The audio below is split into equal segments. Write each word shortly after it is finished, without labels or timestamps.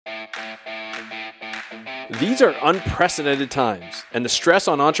These are unprecedented times, and the stress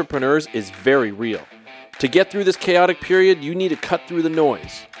on entrepreneurs is very real. To get through this chaotic period, you need to cut through the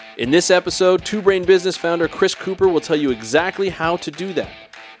noise. In this episode, Two Brain Business founder Chris Cooper will tell you exactly how to do that.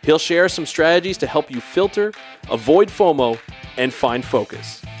 He'll share some strategies to help you filter, avoid FOMO, and find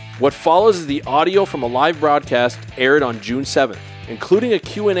focus. What follows is the audio from a live broadcast aired on June 7th, including a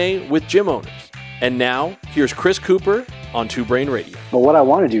Q&A with gym owners. And now, here's Chris Cooper on Two Brain Radio. But what I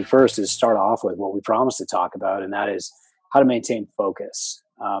want to do first is start off with what we promised to talk about, and that is how to maintain focus.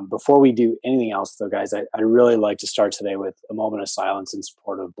 Before we do anything else, though, guys, I'd really like to start today with a moment of silence in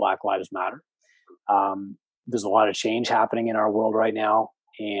support of Black Lives Matter. There's a lot of change happening in our world right now,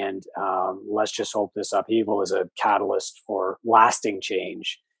 and let's just hope this upheaval is a catalyst for lasting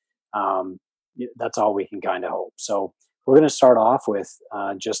change. That's all we can kind of hope. So we're going to start off with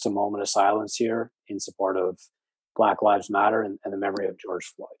just a moment of silence here in support of Black Lives Matter and the memory of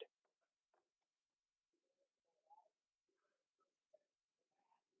George Floyd.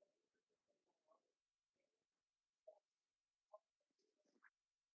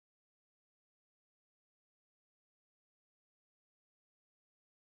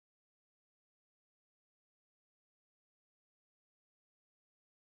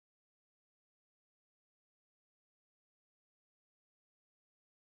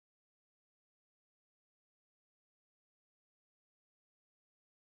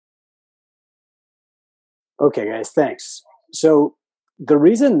 Okay, guys, thanks. So the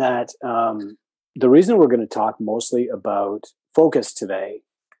reason we're going to talk mostly about focus today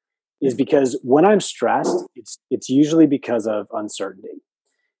is because when I'm stressed, it's usually because of uncertainty.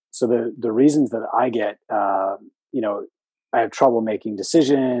 So the reasons that I get, I have trouble making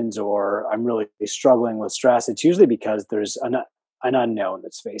decisions, or I'm really struggling with stress, it's usually because there's an unknown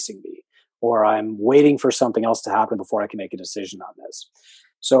that's facing me, or I'm waiting for something else to happen before I can make a decision on this.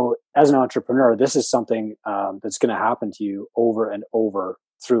 So as an entrepreneur, this is something that's going to happen to you over and over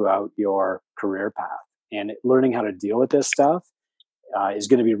throughout your career path. And learning how to deal with this stuff is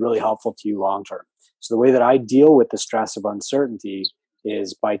going to be really helpful to you long term. So the way that I deal with the stress of uncertainty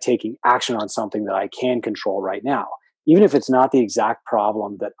is by taking action on something that I can control right now, even if it's not the exact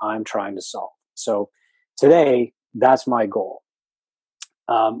problem that I'm trying to solve. So today, that's my goal.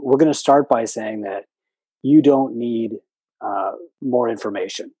 We're going to start by saying that you don't need more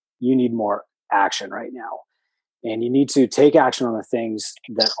information. You need more action right now. And you need to take action on the things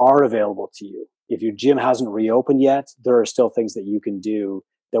that are available to you. If your gym hasn't reopened yet, there are still things that you can do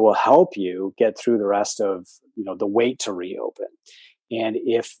that will help you get through the rest of the wait to reopen. And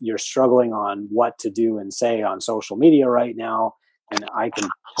if you're struggling on what to do and say on social media right now, and I can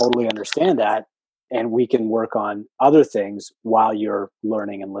totally understand that, and we can work on other things while you're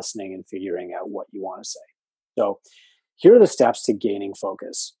learning and listening and figuring out what you want to say. So here are the steps to gaining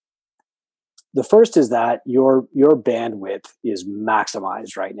focus. The first is that your bandwidth is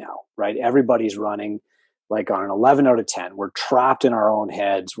maximized right now, right? Everybody's running like on an 11 out of 10. We're trapped in our own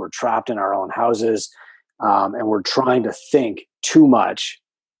heads. We're trapped in our own houses. And we're trying to think too much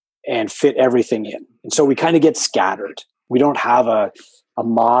and fit everything in. And so we kind of get scattered. We don't have a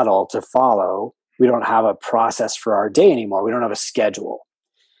model to follow. We don't have a process for our day anymore. We don't have a schedule.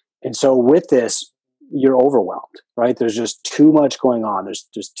 And so with this, you're overwhelmed, right? There's just too much going on.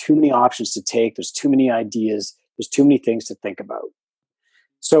 There's too many options to take. There's too many ideas. There's too many things to think about.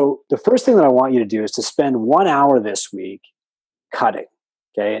 So the first thing that I want you to do is to spend 1 hour this week cutting,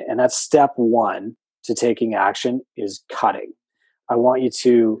 okay? And that's step one to taking action is cutting. I want you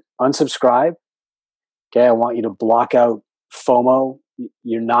to unsubscribe, okay? I want you to block out FOMO.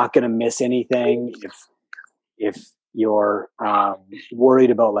 You're not going to miss anything if you're worried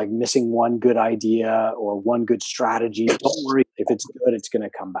about like missing one good idea or one good strategy. Don't worry. If it's good, it's going to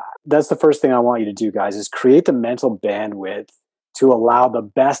come back. That's the first thing I want you to do, guys, is create the mental bandwidth to allow the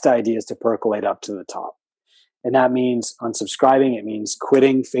best ideas to percolate up to the top. And that means unsubscribing. It means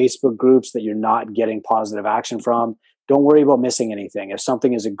quitting Facebook groups that you're not getting positive action from. Don't worry about missing anything. If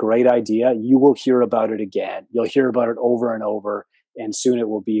something is a great idea, you will hear about it again. You'll hear about it over and over, and soon it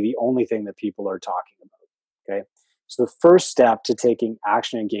will be the only thing that people are talking about, okay? So the first step to taking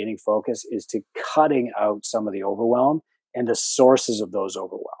action and gaining focus is to cutting out some of the overwhelm and the sources of that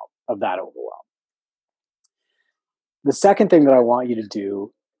overwhelm. The second thing that I want you to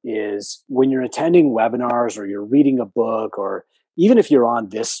do is when you're attending webinars or you're reading a book, or even if you're on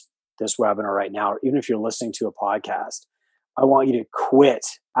this webinar right now, or even if you're listening to a podcast, I want you to quit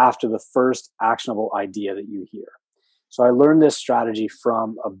after the first actionable idea that you hear. So I learned this strategy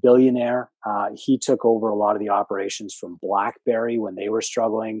from a billionaire. He took over a lot of the operations from BlackBerry when they were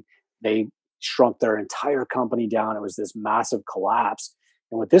struggling. They shrunk their entire company down. It was this massive collapse.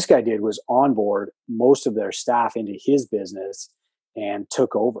 And what this guy did was onboard most of their staff into his business and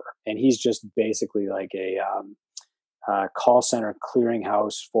took over. And he's just basically like a call center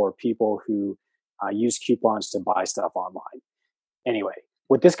clearinghouse for people who use coupons to buy stuff online. Anyway,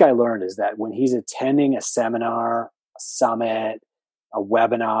 what this guy learned is that when he's attending a seminar, a summit, a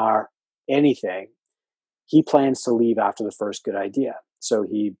webinar, anything, he plans to leave after the first good idea. So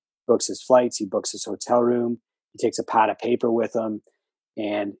he books his flights, he books his hotel room, he takes a pad of paper with him,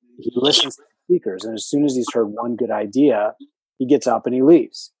 and he listens to the speakers. And as soon as he's heard one good idea, he gets up and he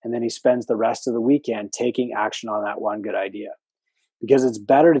leaves. And then he spends the rest of the weekend taking action on that one good idea. Because it's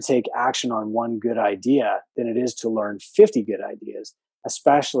better to take action on one good idea than it is to learn 50 good ideas,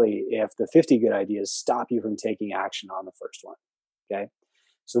 especially if the 50 good ideas stop you from taking action on the first one. Okay.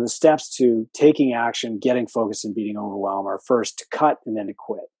 So the steps to taking action, getting focused, and beating overwhelm are first to cut and then to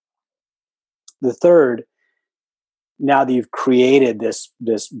quit. The third, now that you've created this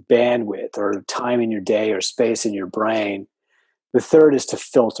bandwidth or time in your day or space in your brain, the third is to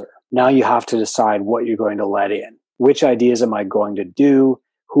filter. Now you have to decide what you're going to let in. Which ideas am I going to do?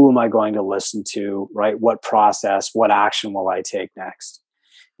 Who am I going to listen to, right? What process, what action will I take next?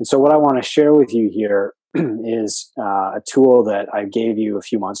 And so what I want to share with you here is a tool that I gave you a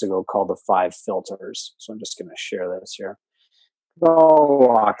few months ago called the 5 filters. So I'm just going to share this here. I'll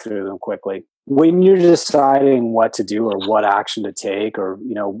walk through them quickly. When you're deciding what to do or what action to take, or,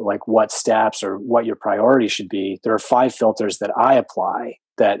 you know, like what steps or what your priority should be, there are 5 filters that I apply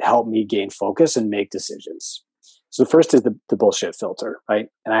that help me gain focus and make decisions. So the first is the bullshit filter, right?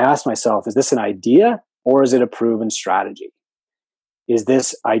 And I ask myself, is this an idea or is it a proven strategy? Is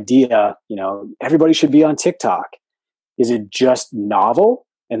this idea, you know, everybody should be on TikTok? Is it just novel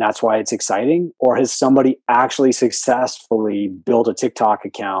and that's why it's exciting? Or has somebody actually successfully built a TikTok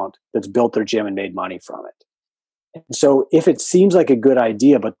account that's built their gym and made money from it? And so if it seems like a good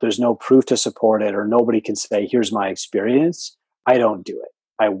idea, but there's no proof to support it, or nobody can say, here's my experience, I don't do it.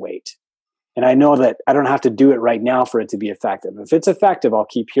 I wait. And I know that I don't have to do it right now for it to be effective. If it's effective, I'll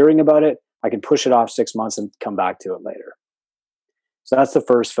keep hearing about it. I can push it off 6 months and come back to it later. So that's the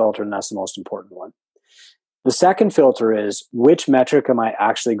first filter, and that's the most important one. The second filter is, which metric am I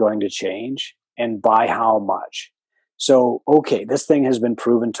actually going to change and by how much? So, okay, this thing has been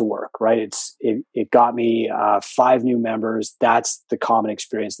proven to work, right? It got me 5 new members. That's the common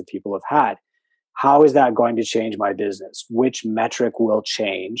experience that people have had. How is that going to change my business? Which metric will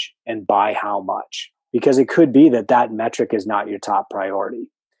change and by how much? Because it could be that that metric is not your top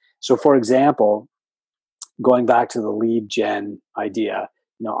priority. So for example, going back to the lead gen idea,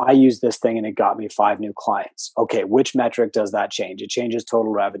 you know, I used this thing and it got me 5 new clients. Okay, which metric does that change? It changes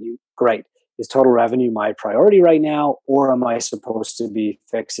total revenue. Great. Is total revenue my priority right now, or am I supposed to be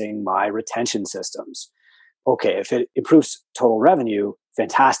fixing my retention systems? Okay, if it improves total revenue,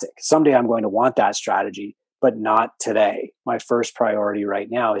 fantastic. Someday I'm going to want that strategy, but not today. My first priority right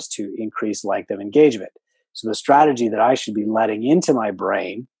now is to increase length of engagement. So the strategy that I should be letting into my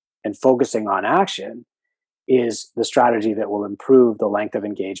brain and focusing on action is the strategy that will improve the length of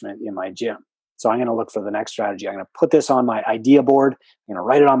engagement in my gym. So I'm going to look for the next strategy. I'm going to put this on my idea board. I'm going to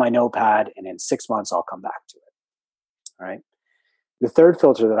write it on my notepad, and in 6 months, I'll come back to it. All right. The third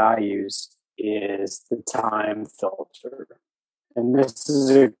filter that I use is the time filter. And this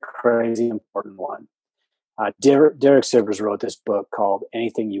is a crazy important one. Derek Sivers wrote this book called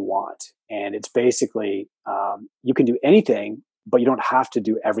Anything You Want. And it's basically, you can do anything, but you don't have to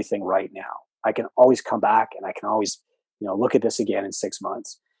do everything right now. I can always come back and I can always, you know, look at this again in 6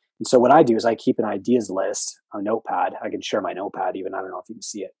 months. And so what I do is I keep an ideas list on Notepad. I can share my Notepad even. I don't know if you can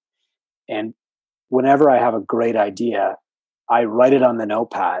see it. And whenever I have a great idea, I write it on the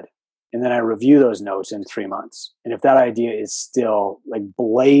Notepad and then I review those notes in 3 months. And if that idea is still like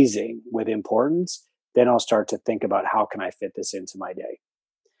blazing with importance, then I'll start to think about how can I fit this into my day?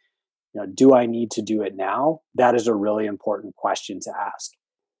 You know, do I need to do it now? That is a really important question to ask.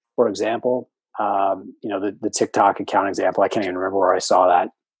 For example, you know, the TikTok account example, I can't even remember where I saw that.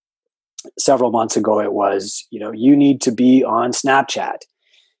 Several months ago, it was, you know, you need to be on Snapchat.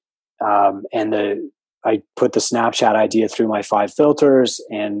 And I put the Snapchat idea through my 5 filters,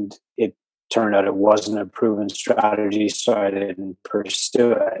 and it turned out it wasn't a proven strategy, so I didn't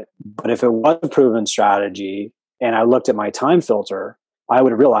pursue it. But if it was a proven strategy and I looked at my time filter, I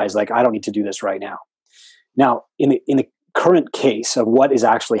would have realized, like, I don't need to do this right now. Now, in the current case of what is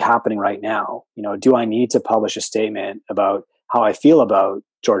actually happening right now, you know, do I need to publish a statement about how I feel about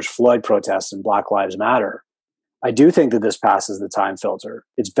George Floyd protests and Black Lives Matter? I do think that this passes the time filter.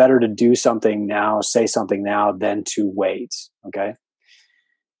 It's better to do something now, say something now, than to wait. Okay.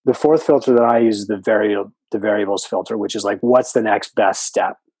 The fourth filter that I use is the the variables filter, which is like, what's the next best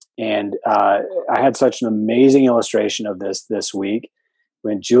step? And I had such an amazing illustration of this week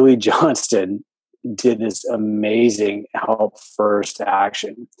when Julie Johnston did this amazing help first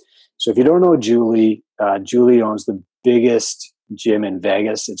action. So if you don't know Julie, Julie owns the biggest gym in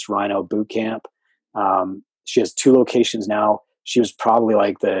Vegas. It's Rhino Boot Camp. She has 2 locations now. She was probably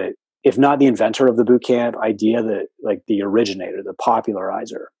like if not the inventor of the boot camp idea, the originator, the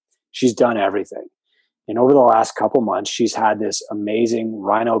popularizer. She's done everything. And over the last couple months, she's had this amazing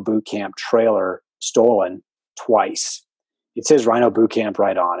Rhino Boot Camp trailer stolen twice. It says Rhino Boot Camp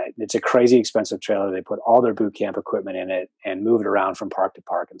right on it. It's a crazy expensive trailer. They put all their boot camp equipment in it and move it around from park to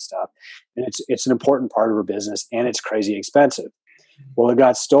park and stuff. And it's an important part of her business, and it's crazy expensive. Well, it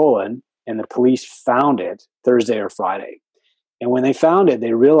got stolen, and the police found it Thursday or Friday. And when they found it,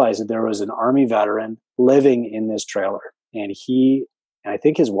 they realized that there was an Army veteran living in this trailer. And he, and I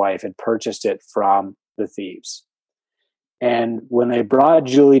think his wife, had purchased it from the thieves. And when they brought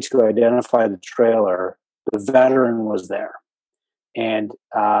Julie to identify the trailer, the veteran was there. And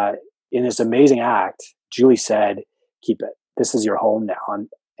in this amazing act, Julie said, "Keep it. This is your home now,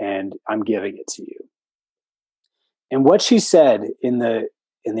 and I'm giving it to you." And what she said in the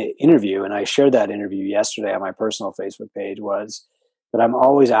interview, and I shared that interview yesterday on my personal Facebook page, was that I'm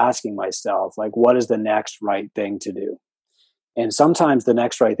always asking myself, like, what is the next right thing to do? And sometimes the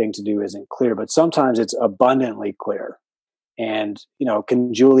next right thing to do isn't clear, but sometimes it's abundantly clear. And,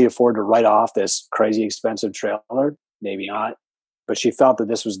 can Julie afford to write off this crazy expensive trailer? Maybe not. But she felt that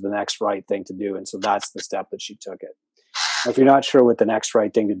this was the next right thing to do. And so that's the step that she took it. If you're not sure what the next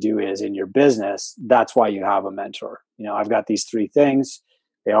right thing to do is in your business, that's why you have a mentor. I've got these 3 things.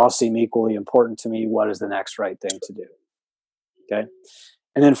 They all seem equally important to me. What is the next right thing to do? Okay.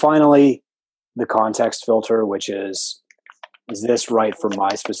 And then finally, the context filter, which is this right for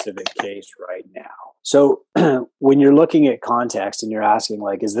my specific case right now? So when you're looking at context and you're asking,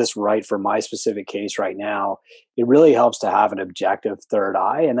 like, is this right for my specific case right now? It really helps to have an objective third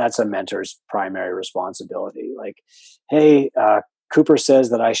eye. And that's a mentor's primary responsibility. Like, hey, Cooper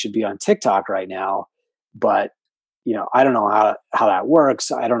says that I should be on TikTok right now, but I don't know how that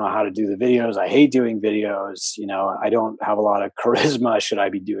works. I don't know how to do the videos. I hate doing videos. I don't have a lot of charisma. Should I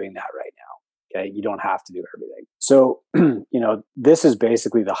be doing that right now? Okay. You don't have to do everything. So, this is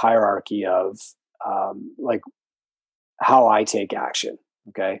basically the hierarchy of like how I take action.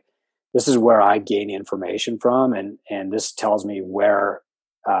 Okay. This is where I gain information from. And this tells me where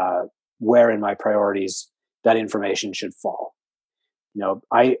in my priorities that information should fall.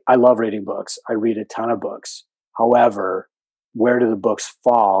 I love reading books. I read a ton of books. However, where do the books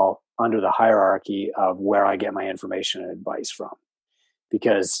fall under the hierarchy of where I get my information and advice from?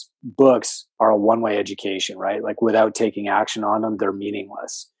 Because books are a one-way education, right? Like, without taking action on them, they're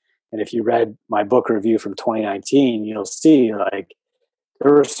meaningless. And if you read my book review from 2019, you'll see, like,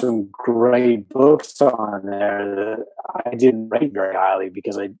 there were some great books on there that I didn't rate very highly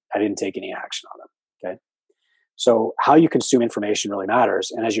because I didn't take any action on them. Okay. So how you consume information really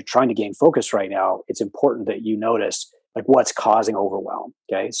matters. And as you're trying to gain focus right now, it's important that you notice, like, what's causing overwhelm.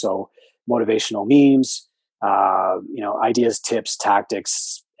 Okay. So motivational memes, ideas, tips,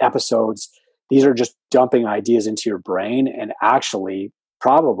 tactics, episodes, these are just dumping ideas into your brain and actually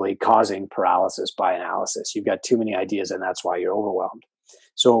probably causing paralysis by analysis. You've got too many ideas, and that's why you're overwhelmed.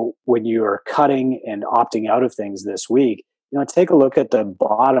 So when you're cutting and opting out of things this week, take a look at the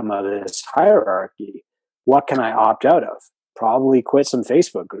bottom of this hierarchy. What can I opt out of? Probably quit some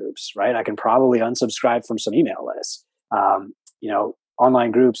Facebook groups, right? I can probably unsubscribe from some email lists.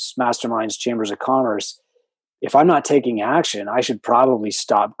 Online groups, masterminds, chambers of commerce. If I'm not taking action, I should probably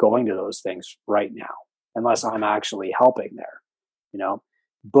stop going to those things right now, unless I'm actually helping there.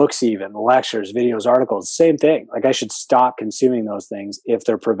 Books, even lectures, videos, articles, same thing. Like, I should stop consuming those things if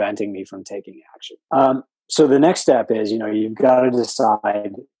they're preventing me from taking action. So the next step is, you've got to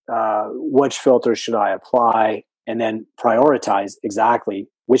decide which filters should I apply, and then prioritize exactly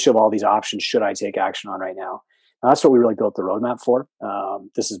which of all these options should I take action on right now. Now, that's what we really built the roadmap for.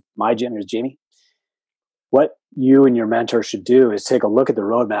 This is my gym. Here's Jamie. What you and your mentor should do is take a look at the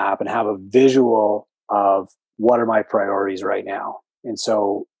roadmap and have a visual of what are my priorities right now. And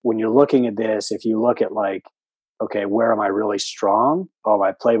so when you're looking at this, if you look at, like, okay, where am I really strong? Oh,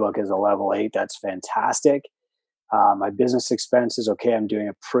 my playbook is a level 8. That's fantastic. My business expenses, okay, I'm doing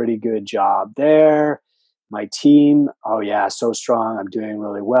a pretty good job there. My team, oh yeah, so strong. I'm doing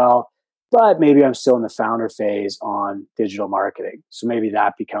really well. But maybe I'm still in the founder phase on digital marketing. So maybe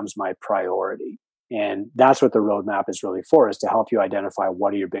that becomes my priority. And that's what the roadmap is really for, is to help you identify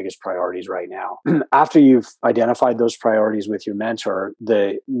what are your biggest priorities right now. After you've identified those priorities with your mentor,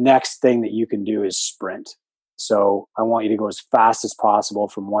 the next thing that you can do is sprint. So I want you to go as fast as possible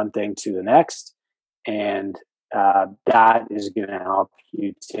from one thing to the next. And that is going to help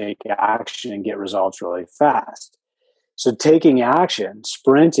you take action and get results really fast. So taking action,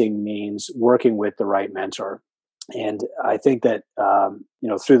 sprinting, means working with the right mentor. And I think that,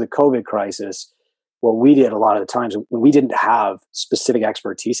 through the COVID crisis, what we did a lot of the times when we didn't have specific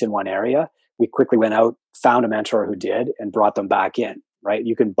expertise in one area, we quickly went out, found a mentor who did, and brought them back in, right?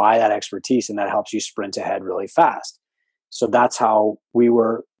 You can buy that expertise, and that helps you sprint ahead really fast. So that's how we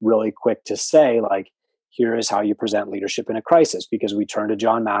were really quick to say, like, here is how you present leadership in a crisis, because we turned to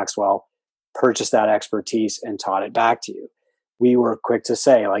John Maxwell, purchased that expertise, and taught it back to you. We were quick to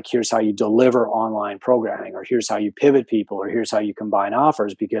say, like, here's how you deliver online programming, or here's how you pivot people, or here's how you combine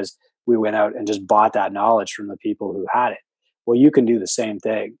offers, because we went out and just bought that knowledge from the people who had it. Well, you can do the same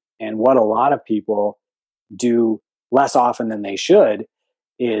thing. And what a lot of people do less often than they should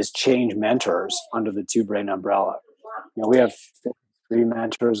is change mentors under the Two Brain umbrella. We have 3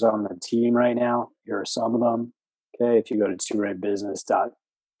 mentors on the team right now. Here are some of them. Okay. If you go to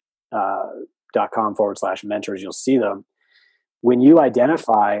twobrainbusiness.com/mentors, you'll see them. When you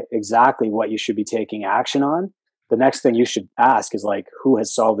identify exactly what you should be taking action on, the next thing you should ask is, like, who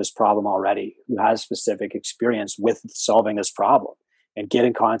has solved this problem already? Who has specific experience with solving this problem? And get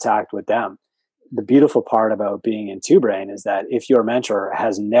in contact with them. The beautiful part about being in Two Brain is that if your mentor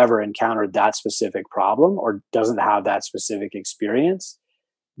has never encountered that specific problem or doesn't have that specific experience,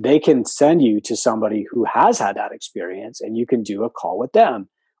 they can send you to somebody who has had that experience, and you can do a call with them.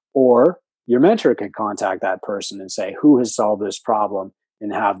 Or your mentor can contact that person and say, who has solved this problem,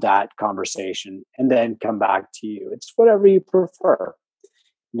 and have that conversation, and then come back to you. It's whatever you prefer.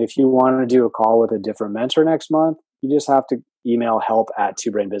 And if you want to do a call with a different mentor next month, you just have to email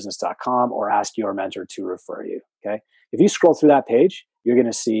help@twobrainbusiness.com or ask your mentor to refer you. Okay. If you scroll through that page, you're going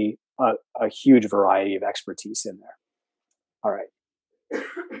to see a huge variety of expertise in there. All right.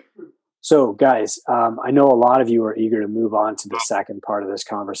 So guys, I know a lot of you are eager to move on to the second part of this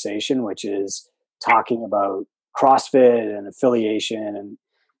conversation, which is talking about CrossFit and affiliation.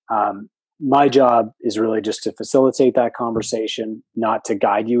 And my job is really just to facilitate that conversation, not to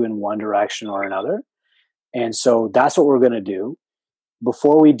guide you in one direction or another. And so that's what we're going to do.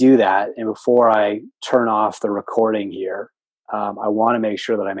 Before we do that, and before I turn off the recording here, I want to make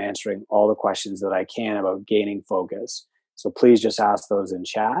sure that I'm answering all the questions that I can about gaining focus. So please just ask those in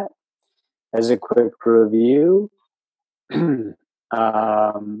chat. As a quick review, you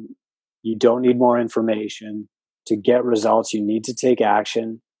don't need more information. To get results, you need to take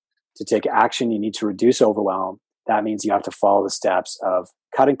action. To take action, you need to reduce overwhelm. That means you have to follow the steps of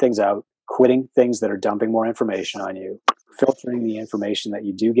cutting things out, quitting things that are dumping more information on you, filtering the information that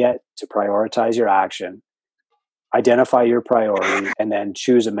you do get to prioritize your action, identify your priority, and then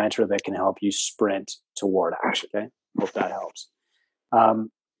choose a mentor that can help you sprint toward action. Okay? Hope that helps.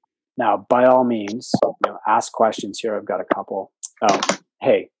 Now, by all means, ask questions here. I've got a couple. Oh,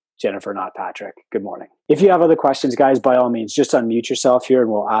 hey, Jennifer, not Patrick. Good morning. If you have other questions, guys, by all means, just unmute yourself here and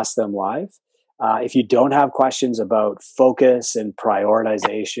we'll ask them live. If you don't have questions about focus and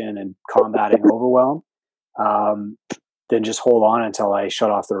prioritization and combating overwhelm, then just hold on until I shut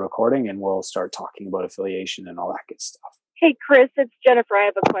off the recording and we'll start talking about affiliation and all that good stuff. Hey, Chris, it's Jennifer. I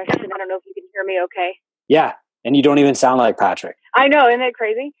have a question. I don't know if you can hear me okay. Yeah, and you don't even sound like Patrick. I know, isn't that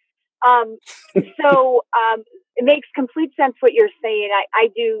crazy? It makes complete sense what you're saying. I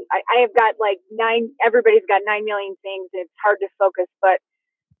have got like 9, everybody's got 9 million things. And it's hard to focus, but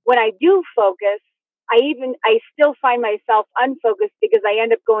when I do focus, I still find myself unfocused because I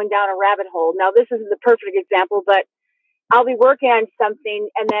end up going down a rabbit hole. Now, this isn't the perfect example, but I'll be working on something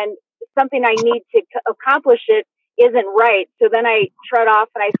and then something I need to accomplish it isn't right. So then I trot off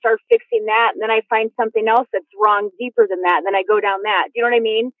and I start fixing that. And then I find something else that's wrong deeper than that. And then I go down that. Do you know what I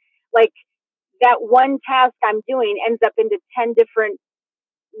mean? Like that one task I'm doing ends up into 10 different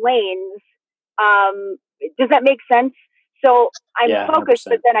lanes. Does that make sense? So I'm focused, 100%.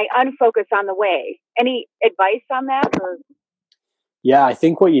 But then I unfocus on the way. Any advice on that? Or? Yeah, I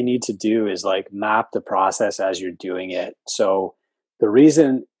think what you need to do is like map the process as you're doing it. So the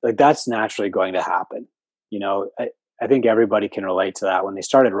reason, like, that's naturally going to happen. I think everybody can relate to that. When they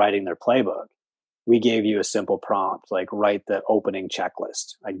started writing their playbook, we gave you a simple prompt, like write the opening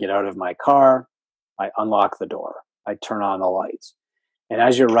checklist. I get out of my car, I unlock the door, I turn on the lights. And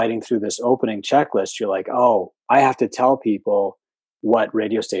as you're writing through this opening checklist, you're like, oh, I have to tell people what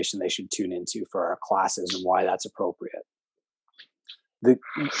radio station they should tune into for our classes and why that's appropriate.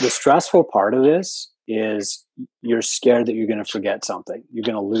 the stressful part of this is you're scared that you're going to forget something. You're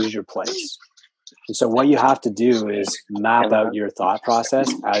going to lose your place. And so what you have to do is map out your thought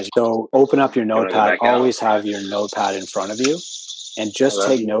process as you go. Open up your notepad, always have your notepad in front of you, and just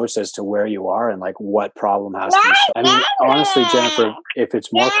take notes as to where you are and like what problem has to be solved. I mean, honestly, Jennifer, if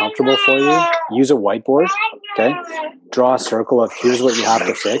it's more comfortable for you, use a whiteboard, okay? Draw a circle of here's what you have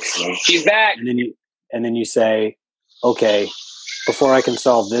to fix. She's back. And then you say, okay, before I can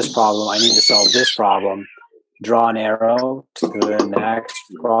solve this problem, I need to solve this problem. Draw an arrow to the next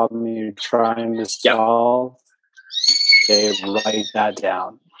problem you're trying to solve. Okay, write that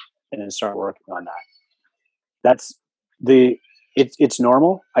down and then start working on that. It's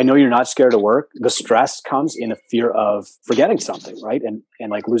normal. I know you're not scared of work. The stress comes in a fear of forgetting something, right? And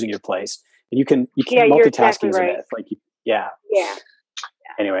like losing your place. And you can multitasking exactly is a myth. Like yeah.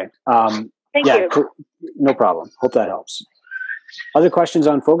 Anyway, Thank you. No problem. Hope that helps. Other questions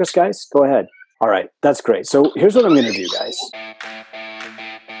on focus, guys? Go ahead. All right, that's great. So here's what I'm going to do, guys.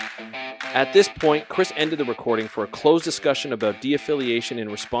 At this point, Chris ended the recording for a closed discussion about de-affiliation in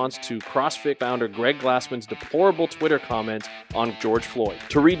response to CrossFit founder Greg Glassman's deplorable Twitter comments on George Floyd.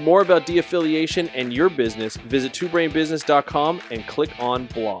 To read more about de-affiliation and your business, visit twobrainbusiness.com and click on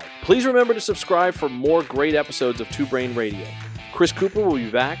blog. Please remember to subscribe for more great episodes of Two Brain Radio. Chris Cooper will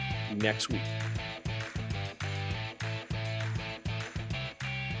be back next week.